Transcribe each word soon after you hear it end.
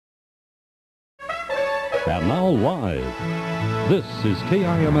And now live, this is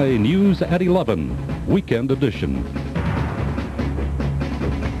KIMA News at 11, Weekend Edition.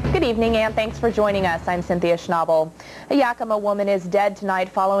 Good evening and thanks for joining us. I'm Cynthia Schnabel. A Yakima woman is dead tonight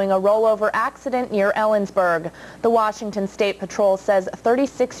following a rollover accident near Ellensburg. The Washington State Patrol says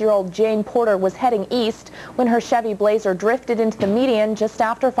 36-year-old Jane Porter was heading east when her Chevy Blazer drifted into the median just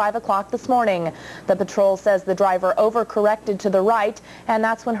after 5 o'clock this morning. The patrol says the driver overcorrected to the right, and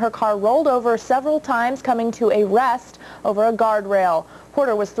that's when her car rolled over several times, coming to a rest over a guardrail.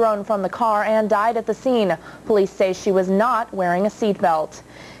 Porter was thrown from the car and died at the scene. Police say she was not wearing a seatbelt.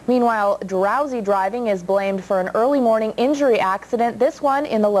 Meanwhile, drowsy driving is blamed for an early morning injury accident, this one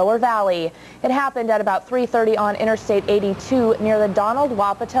in the Lower Valley. It happened at about 3:30 on Interstate 82 near the Donald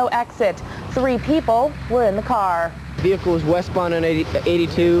Wapato exit. 3 people were in the car. The vehicle was westbound on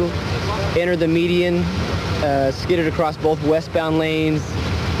 82, entered the median, skidded across both westbound lanes,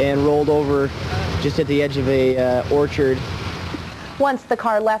 and rolled over just at the edge of a orchard. Once the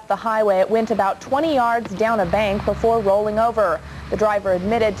car left the highway, it went about 20 yards down a bank before rolling over. The driver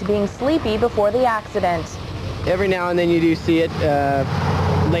admitted to being sleepy before the accident. Every now and then you do see it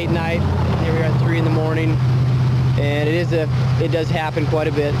late night. Here we are at 3 in the morning, and it does happen quite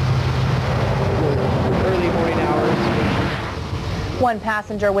a bit. Early morning hours. One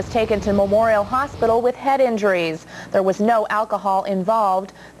passenger was taken to Memorial Hospital with head injuries. There was no alcohol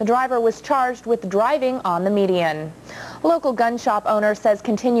involved. The driver was charged with driving on the median. A local gun shop owner says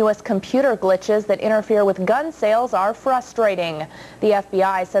continuous computer glitches that interfere with gun sales are frustrating. The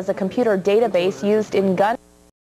FBI says a computer database used in gun